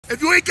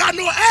if you ain't got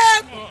no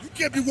abs, you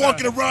can't be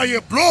walking around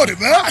here bloated,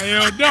 man.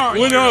 Hell no.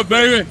 What up,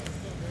 baby?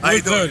 How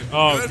you doing?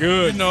 Oh,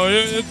 good. You know,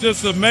 it's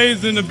just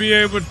amazing to be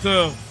able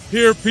to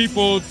hear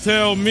people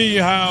tell me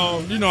how,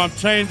 you know, I'm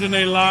changing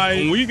their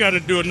life. We got to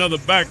do another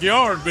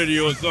backyard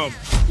video or something.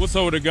 What's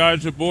up with the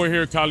guys? Your boy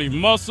here, Kali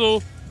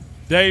Muscle.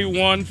 Day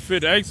 1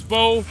 Fit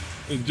Expo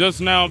is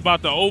just now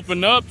about to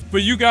open up. For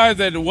you guys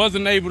that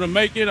wasn't able to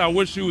make it, I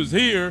wish you was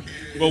here,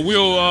 but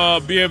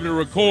we'll be able to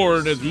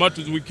record as much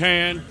as we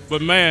can.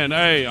 But man,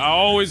 hey, I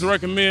always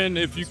recommend,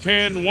 if you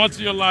can, once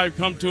in your life,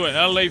 come to an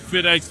LA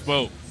Fit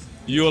Expo.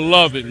 You'll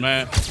love it,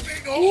 man.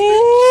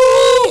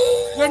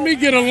 Ooh, let me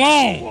get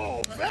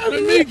along.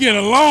 Let me get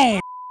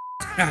along.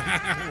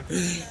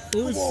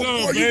 What's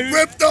up, baby? You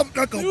ripped up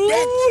like a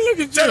Ooh, look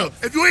at you.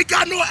 If you ain't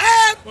got no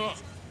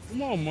abs,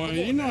 come on, man.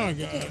 You know I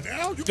got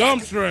it. Dumb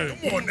straight.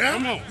 Come on now.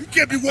 Come on. You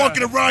can't be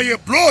walking around here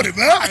bloated,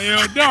 man.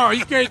 Hell no,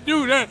 you can't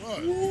do that.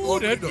 Ooh,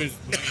 that bitch.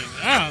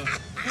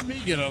 Let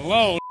me get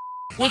along.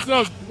 What's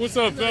up,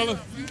 fella?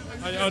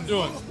 How y'all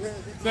doing?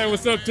 Say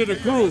what's up to the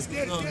crew.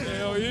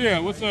 Hell yeah.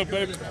 What's up,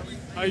 baby?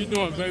 How you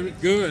doing, baby?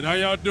 Good. How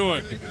y'all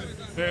doing?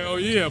 Hell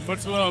yeah.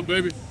 Much love,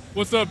 baby.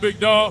 What's up, big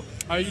dog?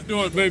 How you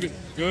doing, baby?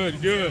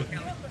 Good, good.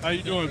 How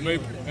you doing,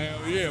 baby?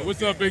 Hell yeah.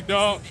 What's up, big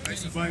dog?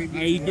 How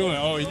you doing?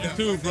 Oh, you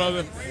too,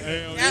 brother.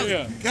 Hell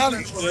yeah.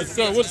 Yes,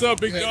 sir. What's up,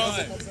 big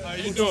dog? How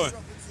you doing?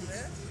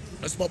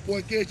 That's my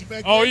boy Gage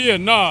back there. Oh yeah,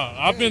 nah.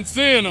 I've been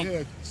seeing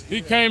him.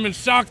 He came and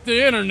shocked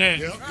the internet.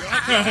 Yeah.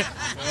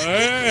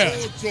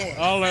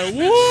 I was like,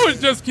 woo, it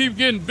just keeps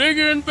getting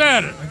bigger and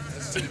better.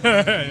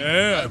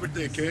 Yeah.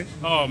 Everything, kid.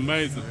 Oh,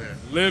 amazing.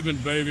 Living,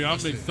 baby. I'm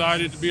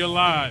excited to be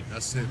alive.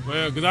 That's it.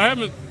 Well, because I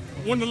haven't,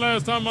 when the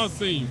last time I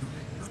seen you?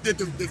 Did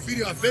the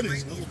video I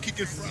finished. We'll kick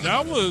it from.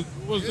 That was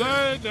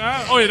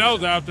that? Oh, yeah, that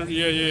was after.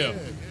 Yeah.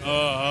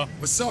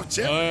 What's up,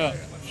 champ?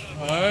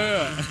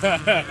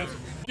 Yeah.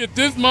 Get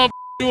this motherfucker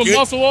doing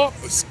muscle up?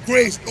 It's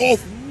great. It's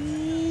awful.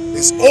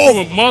 It's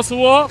over.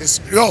 Muscle up? It's,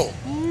 yo,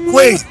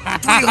 wait,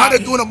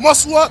 300 doing a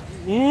muscle up?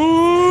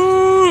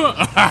 Ooh.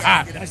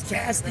 That's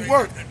nasty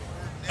work.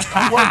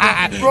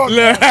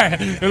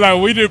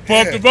 Like we just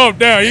pumped him up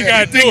down. You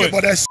gotta do it.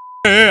 About that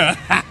yeah.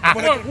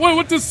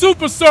 What the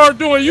superstar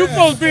doing? You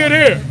supposed to be in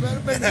here.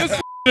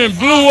 This then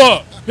blew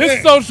up.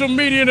 His social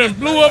media then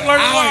blew up like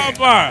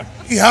wildfire.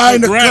 He high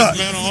in the Congrats,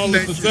 man, on all the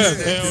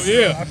success. Hell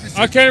yeah.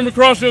 I came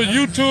across your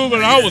YouTube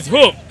and I was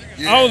hooked.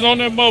 I was on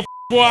that motherfucker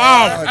for an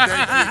hour.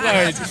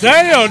 Like,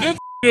 damn, this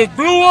just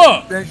blew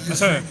up.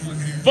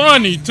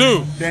 Funny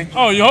too.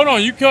 Oh, hold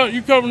on, you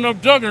covering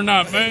up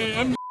Juggernaut,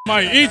 man. That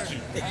might eat you.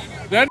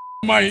 That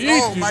might eat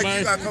you, Mike, man.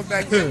 you gotta come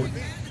back here with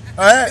me.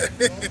 All right.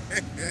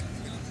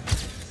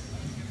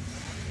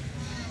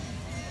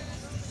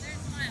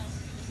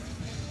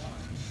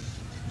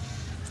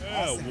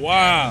 Yeah,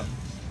 wow.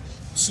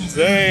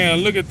 Damn,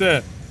 look at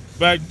that.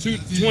 Back to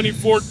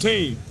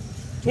 2014.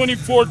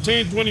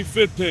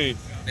 2015.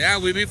 Yeah,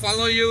 we've been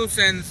following you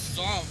since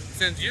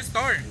you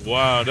started.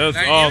 Wow, that's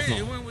like,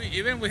 awesome.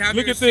 Even we have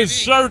Look your at this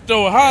CD. shirt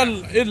though. How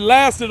it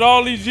lasted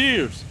all these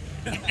years.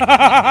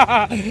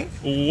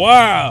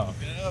 Wow.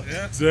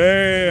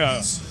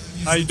 Damn.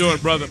 How you doing,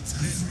 brother?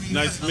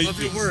 Nice to meet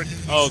you. Work.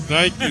 Oh,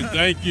 thank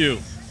you.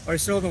 Are you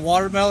still in the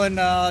watermelon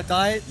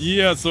diet?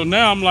 Yeah, so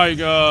now I'm like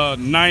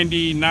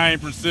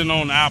 99%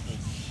 on apples.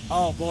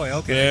 Oh boy,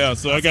 okay. Yeah,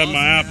 so I got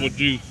my apple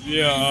juice.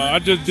 Yeah, I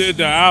just did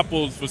the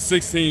apples for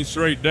 16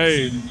 straight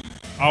days.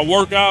 I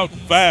work out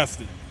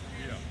fasted.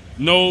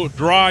 No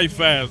dry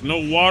fast, no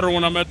water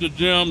when I'm at the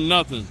gym,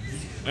 nothing.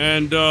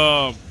 And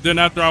then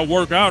after I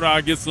work out,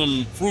 I get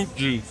some fruit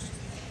juice,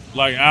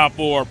 like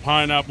apple or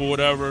pineapple,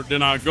 whatever.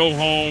 Then I go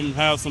home,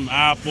 have some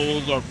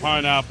apples or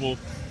pineapple.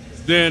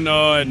 Then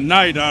at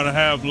night, I'd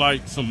have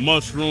like some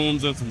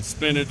mushrooms and some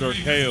spinach or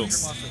kale.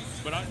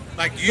 But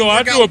so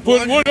I do a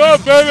push. What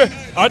up, baby?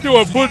 I do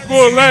a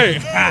push-pull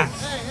leg.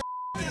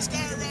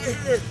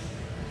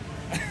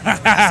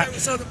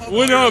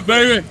 What up,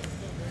 baby?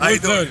 How you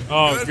doing?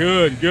 Oh,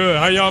 good.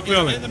 How y'all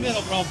feeling? In the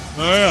middle, bro.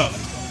 Oh,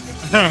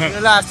 yeah.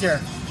 Last year.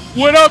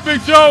 What up,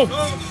 Big Joe?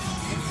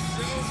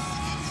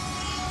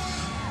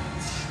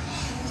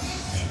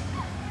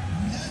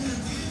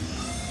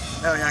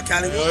 Hell yeah,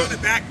 Cali. We'll run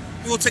it back.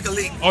 We'll take a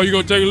leak. Oh, you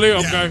gonna take a leak?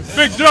 Okay.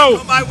 Big Joe.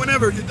 Come by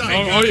whenever you're done.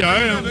 Oh yeah, I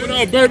am. What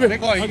up, baby?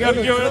 I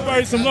gotta give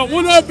everybody some love.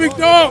 What up, big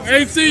dog?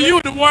 Ain't seen you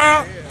in a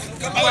while.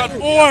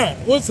 Boy,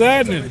 what's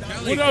happening?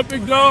 What up,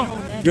 big dog?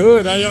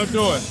 Good. How y'all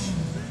doing?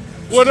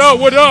 What up?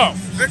 What up,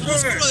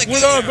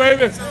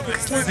 baby?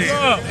 What's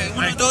up?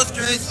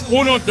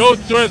 Uno,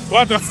 dos, tres,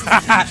 cuatro.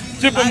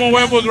 Chipo mo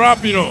huevos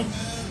rápido.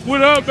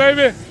 What up,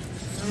 baby?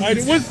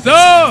 What's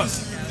up?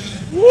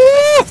 Woo!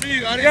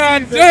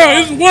 God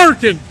damn, it's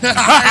working.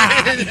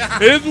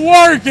 It's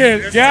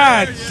working.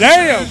 God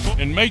damn.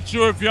 And make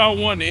sure if y'all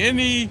want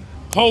any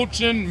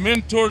coaching,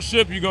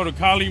 mentorship, you go to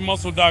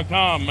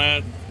KaliMuscle.com,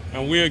 man.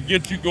 And we'll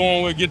get you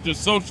going. We'll get your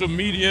social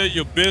media,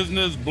 your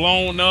business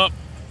blown up.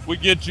 We'll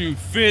get you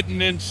fit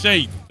and in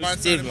shape. Oh,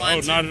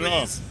 not at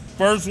all.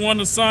 First one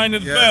to sign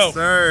his belt. Yes,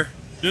 sir.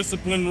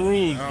 Discipline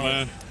rules,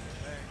 man.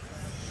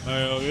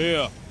 Hell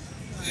yeah.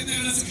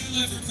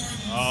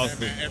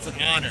 Awesome. It's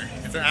an honor.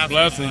 It's an absolute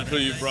Blessing honor.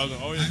 to you, brother.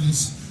 Oh, yeah.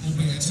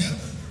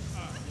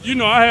 You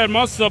know, I had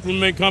my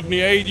supplement company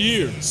 8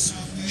 years.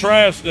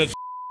 Trash that.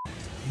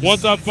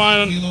 Once I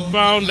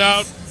found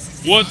out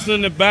what's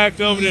in the back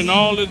of it and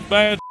all this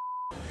bad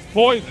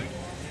poison.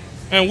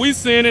 And we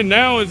seeing it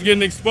now, it's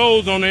getting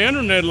exposed on the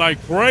internet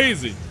like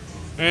crazy.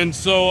 And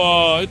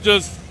so it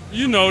just,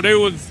 you know, they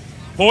was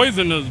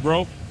poisonous,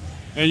 bro.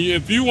 And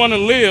if you want to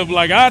live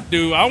like I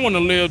do, I want to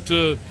live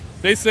to,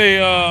 they say,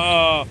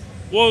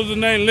 what was the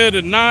name, live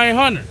to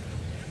 900.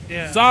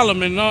 Yeah.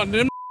 Solomon,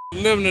 them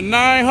living to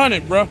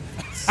 900, bro.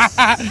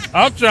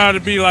 I'm trying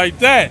to be like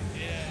that.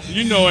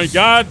 You know, and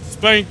God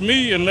spanked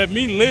me and let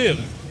me live.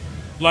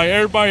 Like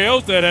everybody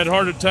else that had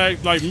heart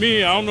attacks, like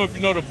me, I don't know if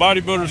you know the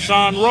bodybuilder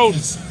Sean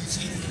Roden.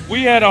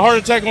 We had a heart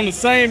attack on the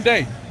same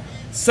day,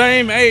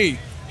 same age,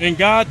 and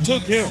God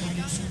took him.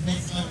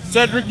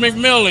 Cedric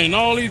McMillan,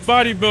 all these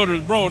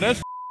bodybuilders, bro,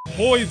 that's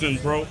poison,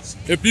 bro.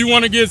 If you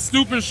want to get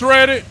stupid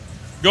shredded,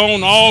 go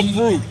on all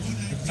fruit.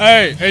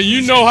 Hey, and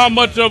you know how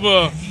much of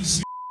a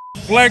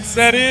flex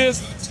that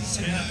is?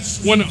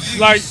 When,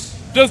 like,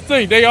 just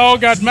think, they all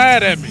got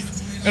mad at me.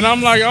 And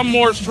I'm like, I'm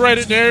more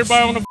shredded than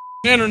everybody on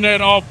the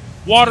internet off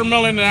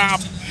watermelon and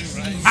apple.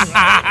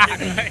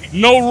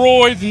 No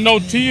roids, no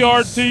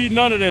TRT,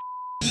 none of that.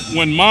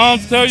 When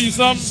moms tell you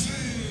something,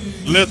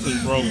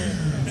 listen, bro.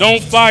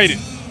 Don't fight it.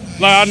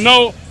 Like, I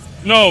know,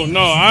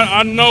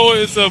 I know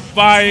it's a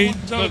fight.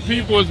 The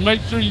people is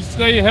make sure you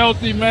stay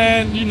healthy,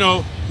 man. You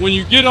know, when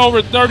you get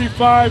over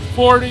 35,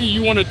 40,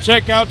 you want to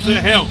check out your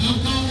health.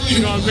 You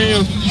know what I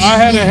mean? I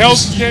had a health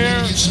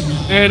scare,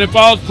 and if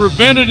I was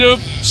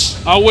preventative,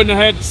 I wouldn't have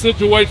had the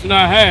situation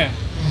I had.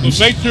 But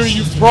make sure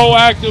you're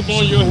proactive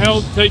on your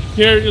health, take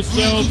care of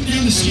yourself,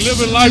 and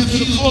living life to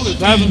the fullest,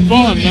 having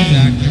fun,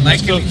 man. Exactly.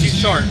 Life can be too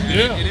short.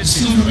 Yeah. It is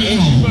too short.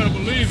 You better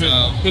believe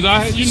it.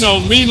 Because you know,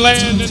 me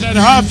laying in that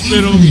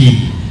hospital,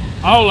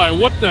 I was like,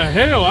 what the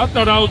hell? I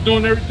thought I was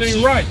doing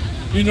everything right.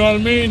 You know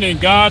what I mean? And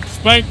God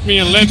spanked me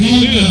and let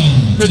me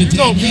live. Because you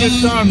know, me and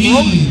Sean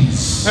Roden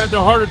had the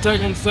heart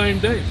attack on the same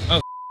day.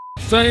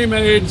 Same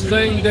age,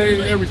 same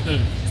day,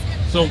 everything.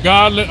 So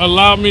God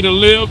allowed me to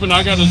live, and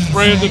I got to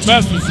spread the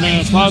message,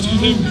 man,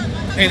 positivity.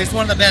 Hey, this is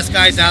one of the best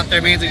guys out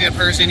there, man. He's a good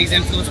person. He's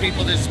influenced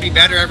people to just be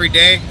better every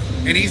day.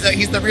 And he's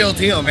the real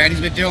deal, man.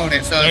 He's been doing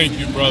it. So Thank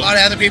you, brother. A lot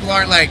of other people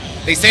aren't like,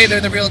 they say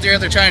they're the real deal,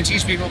 they're trying to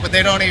teach people, but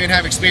they don't even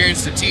have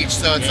experience to teach.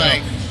 So it's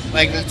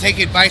like take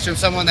advice from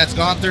someone that's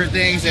gone through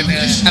things and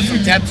have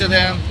some depth to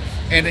them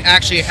and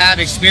actually have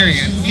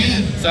experience.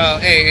 So,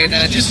 hey, and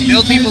just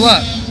build people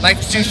up.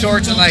 Life is too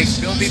short to like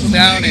build people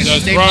down and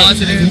stay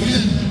positive.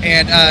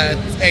 And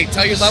hey,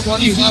 tell your loved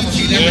ones you love them.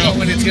 You never know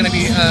when it's going to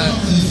be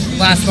the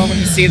last moment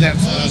you see them.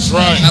 So, That's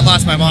right. I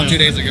lost my mom 2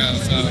 days ago.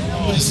 So,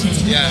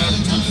 yeah,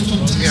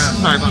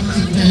 sorry about that.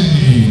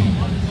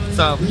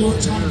 So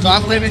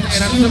I'm living,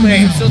 and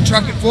I'm still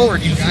trucking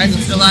forward, you guys.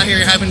 I'm still out here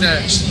having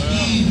to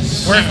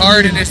work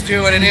hard and just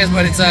do what it is.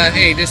 But it's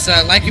hey, this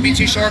life can be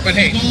too short. But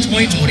hey,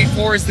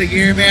 2024 is the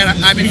year, man.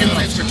 I've been doing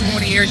this for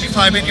 20 years. You've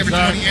probably been here for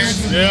 20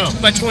 years. Yeah.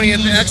 My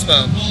 20th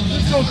Expo.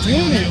 So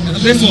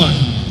 20th. This one.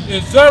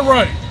 Is that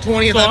right?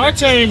 20th. So I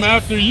came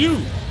after you.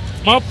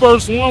 My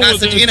first one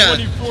was in Pasadena.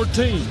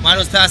 2014. Mine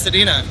was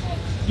Pasadena.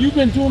 You've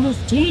been doing this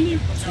 20?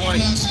 20.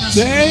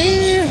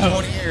 Damn.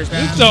 20 years,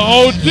 man. It's the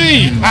OG.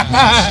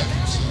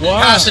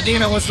 Wow.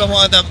 Pasadena was the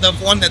one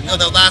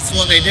the last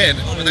one they did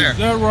over there. Is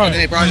that right? And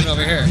they brought it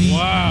over here.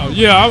 Wow.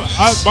 Yeah,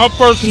 my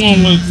first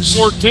one was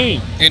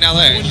 14. In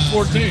LA.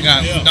 2014.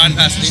 Yeah, not in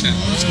Pasadena.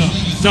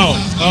 No.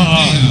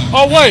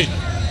 Oh, wait.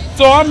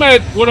 So I'm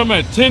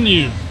at 10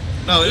 years.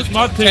 No, it was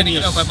my 10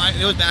 years. No, but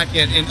it was back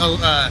in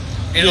 04.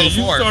 You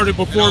started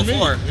before me.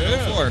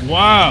 Yeah. 04.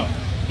 Wow.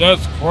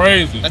 That's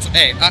crazy. That's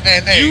hey.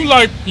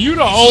 You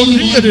the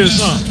OG of this,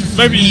 huh?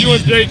 Maybe you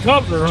and Jay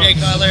Cutler, huh? Jay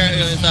Cutler,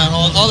 it was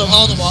all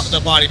the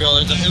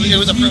bodybuilders. It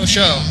was a pro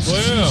show.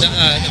 Wow.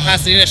 The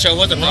Pasadena show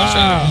was a pro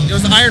show. It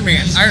was Iron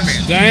Man.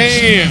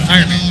 Damn.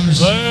 Iron Man.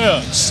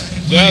 Wow.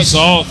 That's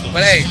awesome.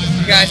 But hey,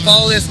 you guys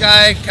follow this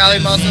guy, Cali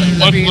Muscle.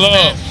 Much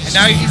love. And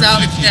now he's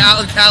out in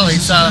Cali,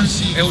 so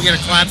hey, we'll get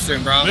a collab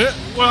soon, bro. Yeah,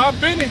 well, I've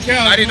been in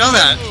Cali. I didn't know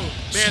that.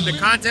 Man, the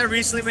content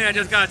recently, man, I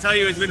just gotta tell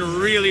you, it's been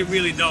really,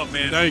 really dope,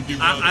 man. Thank you,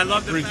 brother. I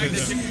love the fact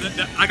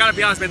that I gotta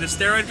be honest, man, the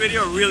steroid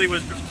video really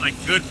was like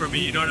good for me.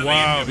 You know what I mean?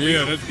 Wow,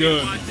 yeah, that's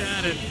good.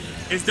 And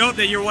it's dope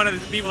that you're one of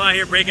the people out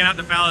here breaking out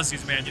the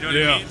fallacies, man. You know what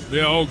I mean?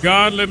 Yeah. Oh,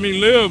 God, let me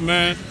live,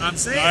 man. I'm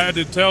saying. I had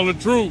to tell the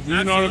truth.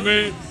 You know what I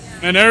mean?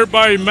 And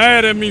everybody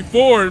mad at me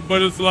for it,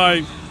 but it's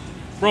like,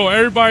 bro,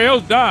 everybody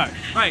else died.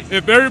 Right.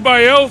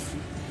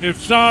 If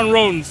Sean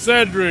Roden,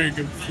 Cedric,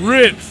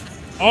 Rich,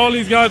 all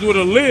these guys would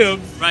have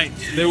lived, right,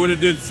 they would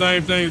have did the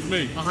same thing as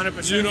me.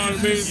 100%. You know what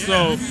I mean? Yeah.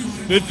 So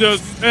it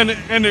just,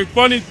 and the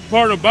funny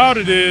part about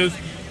it is,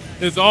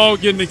 it's all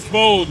getting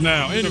exposed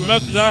now. And the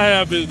message I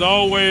have is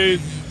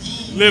always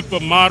lift a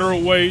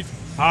moderate weight,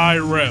 high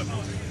rep.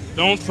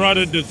 Don't try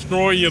to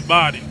destroy your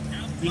body.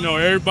 You know,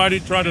 everybody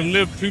try to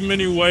lift too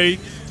many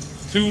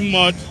weights, too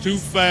much, too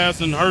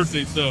fast, and hurt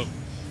themselves.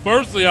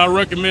 Firstly, I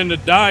recommend a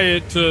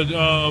diet to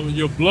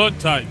your blood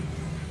type.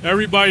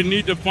 Everybody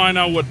need to find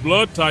out what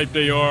blood type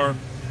they are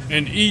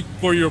and eat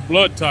for your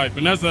blood type.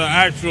 And that's an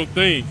actual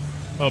thing.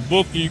 A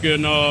book you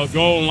can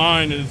go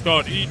online, and it's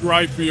called Eat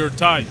Right for Your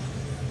Type.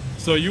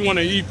 So you want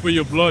to eat for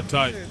your blood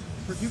type.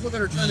 For people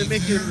that are trying to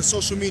make it in the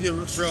social media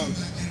realm,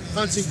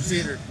 content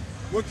creator,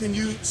 what can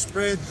you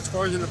spread as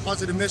far as in a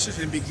positive message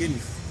in the beginning?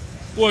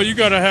 Well, you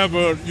got to have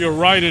your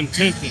right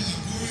intention.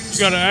 You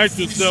got to ask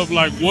yourself,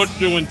 like,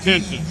 what's your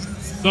intention?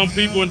 Some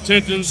people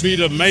intentions be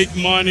to make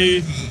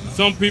money.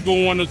 Some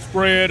people want to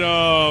spread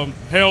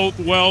health,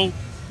 wealth.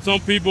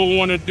 Some people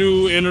want to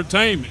do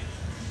entertainment.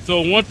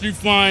 So once you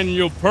find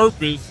your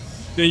purpose,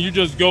 then you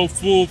just go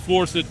full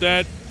force at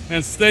that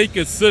and stay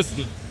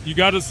consistent. You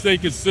got to stay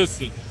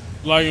consistent.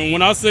 Like, and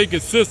when I say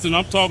consistent,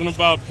 I'm talking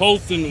about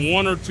posting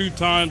 1 or 2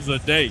 times a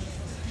day.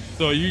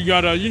 So you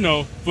got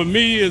to, for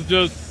me, it's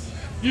just,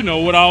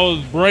 what I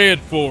was bred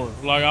for.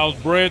 Like, I was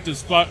bred to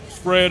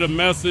spread a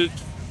message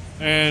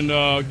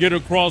and get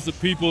across to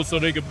people so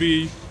they could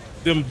be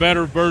them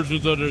better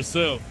versions of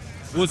themselves.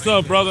 What's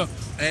up, brother?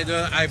 And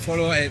I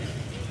follow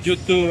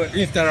YouTube,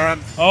 Instagram.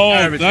 Oh,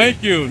 everything.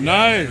 thank you.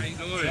 Nice. How you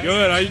doing?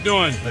 Good. How you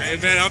doing? Hey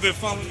man, I've been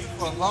following you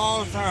for a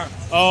long time.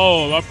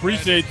 Oh, I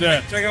appreciate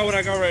that. Check out what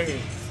I got right here.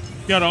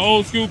 Got an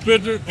old school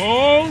picture.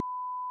 Oh,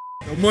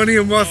 The Money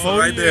and Muscle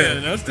right yeah,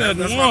 there. that's that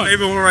That's one. my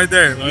favorite one right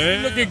there.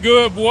 Hey, looking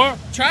good, boy.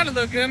 Trying to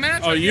look good, man.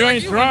 Oh, you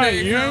ain't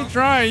trying. You ain't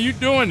trying. You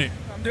doing it.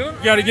 I'm doing it.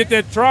 You got to get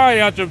that try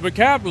out your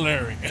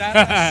vocabulary.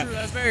 That's true.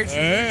 That's very true.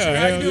 Yeah,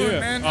 How you hell doing, yeah.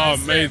 man? Oh, How's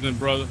it? amazing,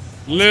 brother.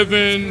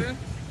 Living,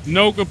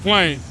 no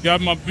complaints.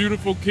 Got my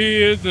beautiful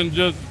kids, and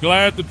just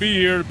glad to be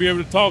here to be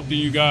able to talk to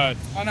you guys.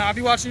 Oh no, I'll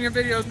be watching your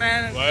videos,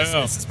 man. It's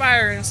Wow.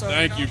 inspiring. So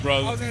Thank you,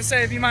 brother. I was gonna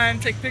say, if you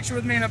mind, take a picture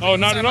with me and I'll Oh,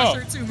 not at my all.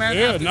 shirt too, man.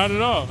 Yeah, Have to. not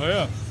at all.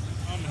 Yeah.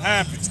 I'm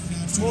happy.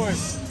 Of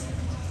course.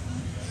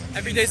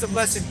 Every day's a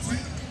blessing.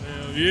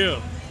 Hell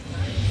yeah.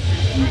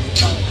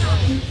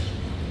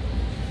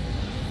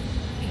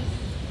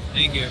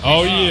 Thank you.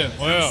 Oh yeah.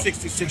 Well.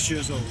 66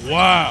 years old.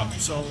 Wow.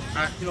 So,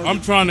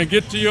 I'm trying to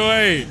get to your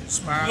age.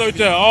 Inspired Look at me.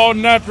 that, all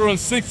natural and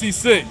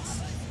 66.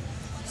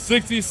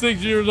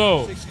 66 years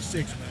old.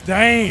 66, man.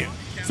 Damn.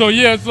 So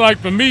yeah, it's like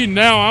for me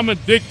now, I'm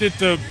addicted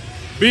to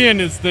being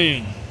this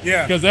thing.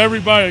 Yeah. Because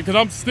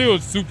I'm still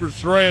super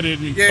shredded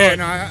and Yeah, cut.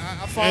 no,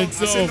 I follow. And I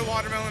seen so- the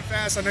watermelon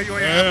fast. I know you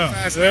ain't having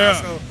fast now,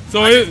 yeah.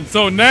 so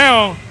So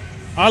now,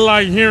 I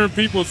like hearing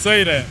people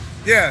say that.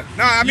 yeah.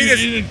 No, I mean, you,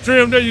 it's, you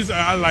trim that, you say,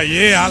 I like,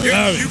 yeah, I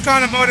love you it.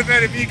 kind of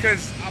motivated me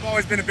because I've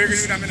always been a bigger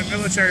dude. I'm in the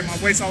military. My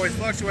weight's always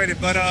fluctuated,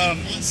 but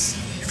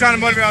you kind of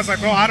motivated. I was like,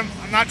 bro, I'm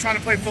not trying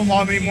to play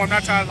football anymore. I'm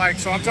not trying to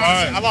so I'm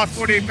trying. Right. I lost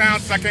 48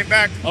 pounds since I came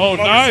back. Oh,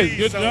 from nice, overseas,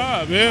 good so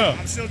job, yeah.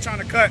 I'm still trying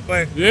to cut,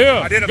 but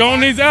Yeah, I did a go on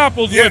five- these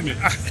apples Yeah. with me.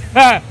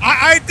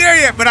 I ain't there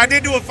yet, but I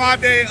did do a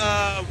 5-day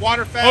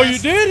water fast. Oh, you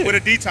did it? with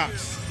a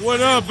detox. What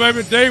up,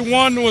 baby? Day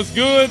 1 was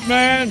good,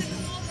 man.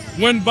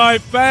 Went by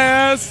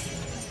fast.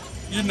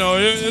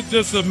 It's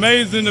just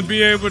amazing to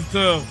be able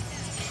to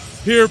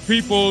hear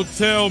people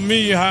tell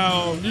me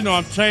how,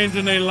 I'm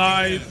changing their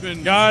life.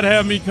 And God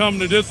had me come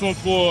to this one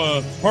for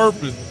a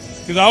purpose.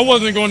 Because I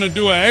wasn't going to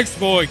do an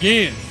expo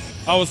again.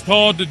 I was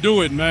called to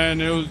do it, man.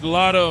 There was a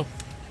lot of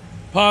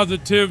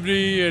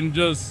positivity and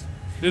just,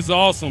 it's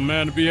awesome,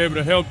 man, to be able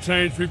to help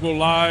change people's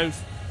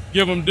lives,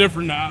 give them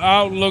different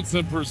outlooks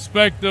and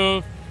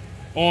perspective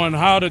on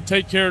how to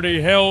take care of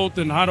their health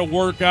and how to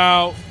work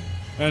out.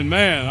 And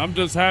man, I'm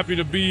just happy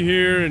to be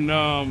here. And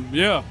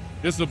yeah,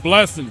 it's a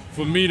blessing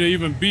for me to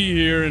even be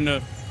here and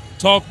to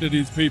talk to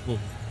these people.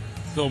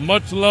 So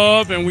much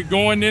love, and we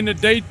going into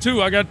day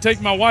 2. I got to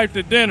take my wife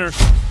to dinner.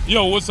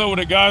 Yo, what's up with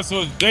the guys?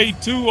 So it's day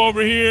 2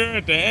 over here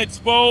at the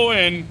Expo,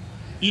 and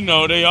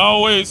they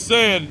always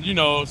said,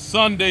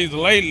 Sundays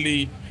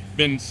lately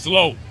been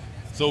slow.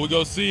 So we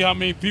go see how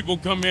many people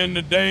come in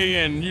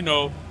today, and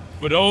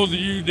for those of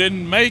you who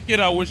didn't make it,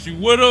 I wish you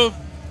would have.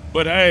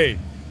 But hey,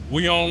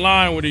 we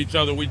online with each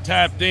other, we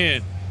tapped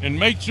in. And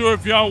make sure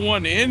if y'all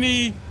want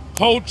any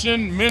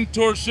coaching,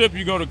 mentorship,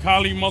 you go to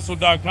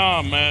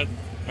KaliMuscle.com, man.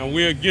 And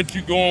we'll get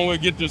you going, we'll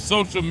get your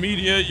social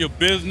media, your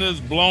business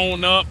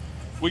blown up.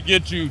 We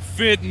get you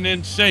fit and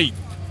in shape.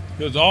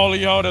 Because all of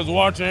y'all that's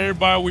watching,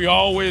 everybody, we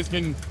always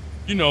can,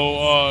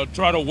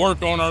 try to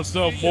work on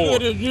ourselves more.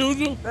 Good as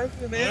usual. Thank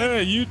you, man. Yeah,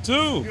 you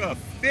too. You're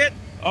fit.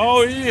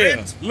 Oh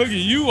yeah, look at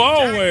you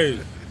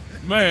always.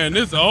 Man,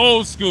 this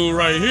old school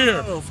right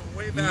here. Oh, from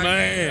way back.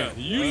 Man,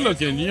 you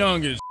looking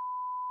young as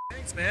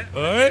Thanks, man.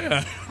 Oh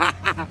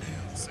yeah.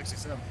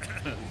 67.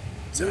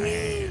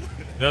 Damn.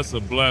 That's a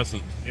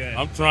blessing. Yeah.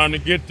 I'm trying to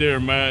get there,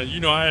 man.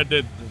 I had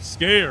that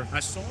scare. I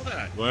saw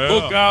that.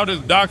 Book out his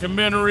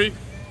documentary.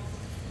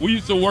 We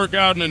used to work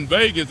out in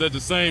Vegas at the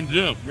same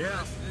gym.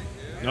 Yeah.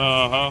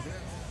 Uh-huh.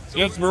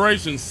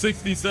 Inspiration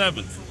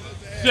 67.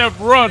 Chef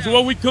Rush,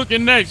 what we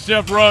cooking next,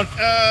 Chef Rush?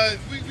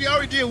 We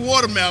already did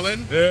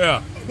watermelon.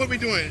 Yeah. What we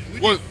doing?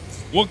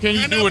 What can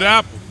you do with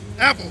apples?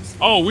 Apples.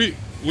 Oh, we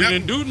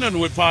didn't do nothing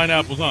with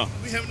pineapples, huh?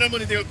 We have nothing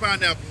to do with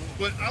pineapples.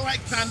 But I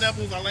like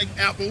pineapples. I like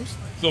apples.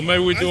 So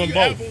maybe we're doing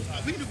both.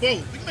 We can do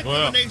both. We can make a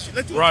Well, combination.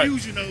 Let's do right. a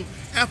fusion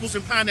of apples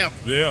and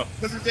pineapple. Yeah.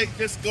 Because they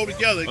just go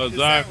together.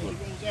 Exactly.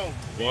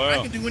 Wow. I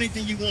can do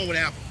anything you want with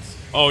apples.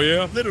 Oh,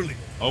 yeah? Literally.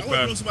 I want to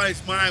Okay. blow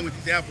somebody's mind with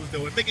these apples,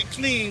 though, and make it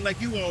clean like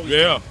you always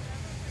Yeah. do.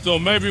 So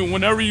maybe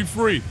whenever you're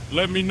free,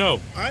 let me know.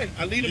 All right.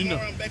 I leave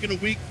tomorrow. I'm back in a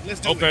week. Let's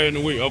do it. Okay, in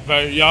a week.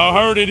 Okay. Y'all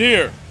heard it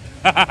here.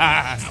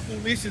 Apple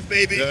wishes,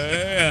 baby.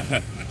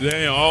 Yeah.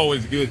 Damn,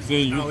 always good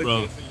seeing you, Always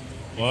brother. good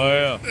seeing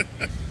Well, yeah.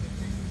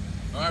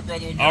 All right,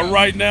 brother. All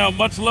right now,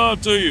 much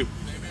love to you.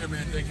 Amen,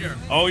 man. Take care.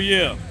 Oh,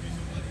 yeah.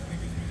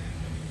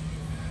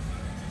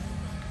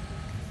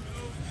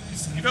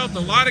 You've helped a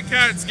lot of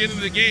cats get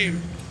into the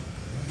game,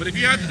 but if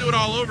you had to do it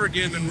all over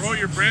again and grow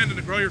your brand and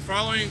to grow your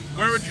following,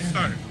 where would you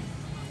start?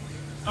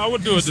 I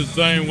would do it the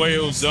same way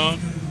it was done.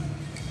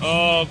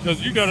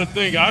 Cause you gotta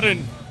think,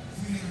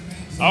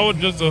 I was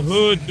just a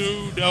hood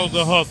dude that was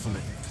a hustler.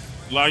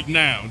 Like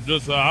now,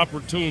 just an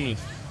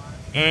opportunist.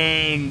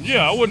 And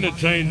yeah, I wouldn't have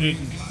changed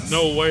it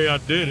no way I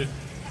did it.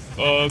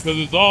 Cause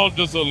it's all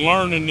just a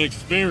learning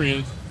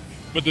experience.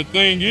 But the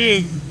thing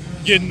is,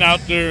 getting out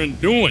there and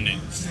doing it.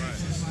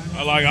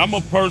 Like, I'm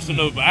a person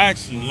of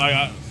action. Like,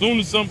 as soon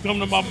as something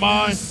comes to my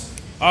mind,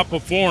 I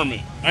perform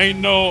it. Ain't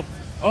no,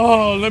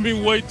 oh, let me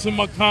wait till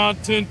my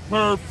content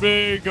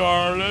perfect,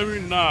 or let me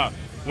not.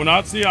 When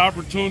I see an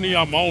opportunity,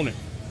 I'm on it.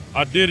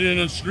 I did it in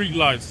the street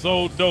lights,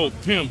 sold dope,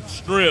 pimp,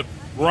 strip,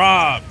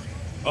 robbed.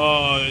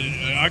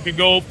 I could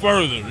go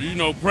further, you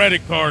know,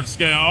 credit card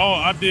scam.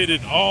 I did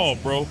it all,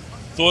 bro.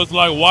 So it's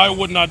like, why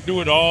wouldn't I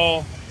do it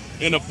all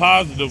in a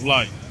positive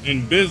light,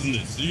 in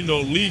business, you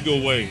know,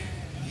 legal way?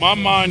 My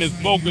mind is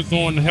focused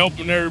on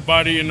helping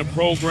everybody in the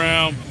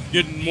program,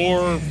 getting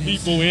more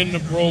people in the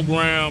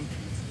program.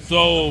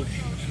 So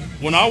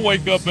when I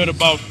wake up at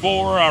about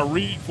 4, I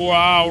read for an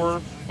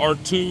hour or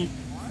 2.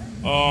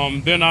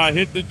 Then I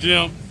hit the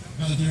gym.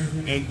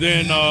 And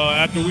then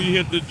after we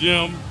hit the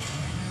gym,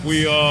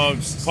 we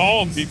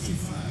call people.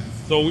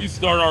 So we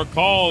start our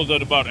calls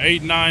at about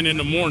 8, 9 in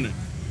the morning.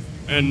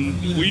 And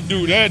we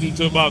do that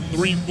until about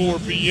 3, 4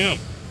 p.m.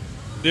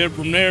 Then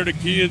from there, the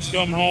kids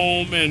come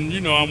home and,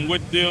 you know, I'm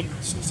with them,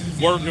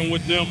 working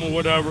with them or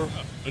whatever.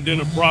 And then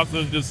the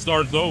process just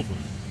starts over.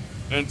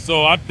 And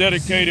so I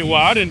dedicated, well,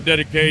 I didn't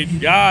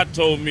dedicate, God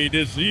told me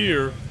this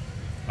year,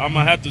 I'm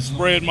going to have to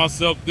spread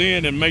myself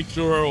thin and make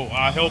sure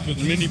I help as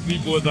many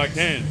people as I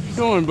can. How you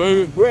doing,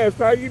 baby? Wes,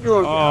 how you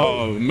doing?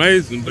 Oh,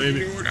 amazing,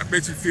 baby. I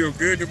bet you feel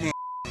good.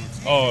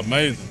 Oh,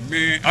 amazing.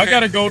 Man, I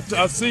got to go,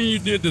 I seen you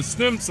did the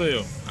stem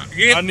cell.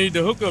 Yeah. I need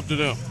to hook up to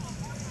them.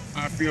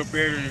 I feel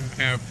better than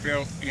I have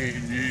felt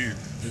in years.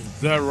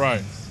 Is that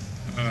right?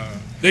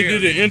 They yeah.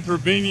 did it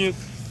intravenous?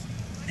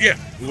 Yeah.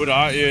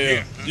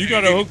 Yeah. You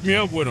got to hook me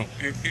up with them.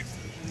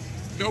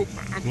 Nope.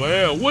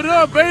 Well, what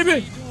up,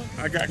 baby?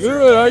 I got you.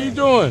 Good, how you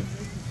doing?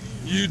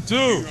 You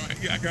too.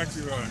 Yeah, I got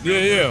you.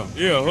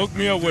 Yeah. Hook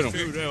me up with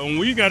them. And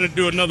we got to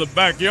do another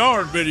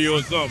backyard video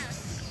or something.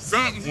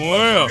 Something.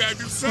 Well, You gotta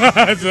do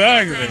something.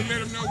 exactly. Let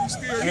them know we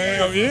still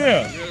Hell here.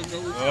 yeah. Let them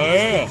know we still Oh,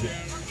 yeah. here.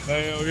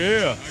 Hell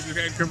yeah. I just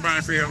had to come by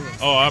and say hello.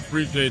 Oh, I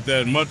appreciate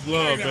that. Much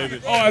love, baby.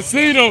 Oh, I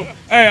seen them.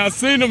 Hey, I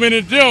seen them in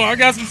the gym. I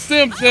got some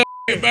stem cells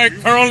back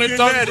curling,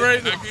 talking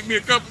crazy. Give me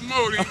a couple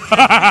more.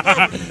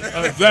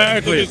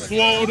 Exactly.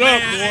 Swole up, boy.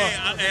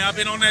 Hey, I've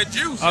been on that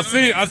juice. I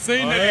seen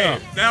that. Yeah.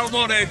 That was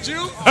on that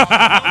juice.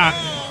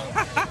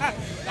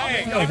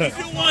 Hey, if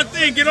you do one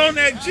thing, get on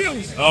that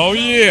juice. Oh,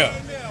 yeah.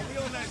 We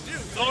on that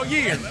juice all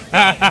year.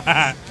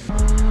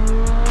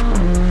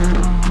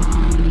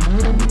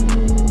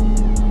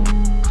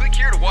 Click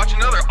here to watch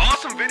another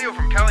awesome video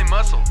from Cali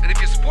Muscle. And if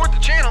you support the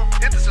channel,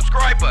 hit the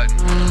subscribe button.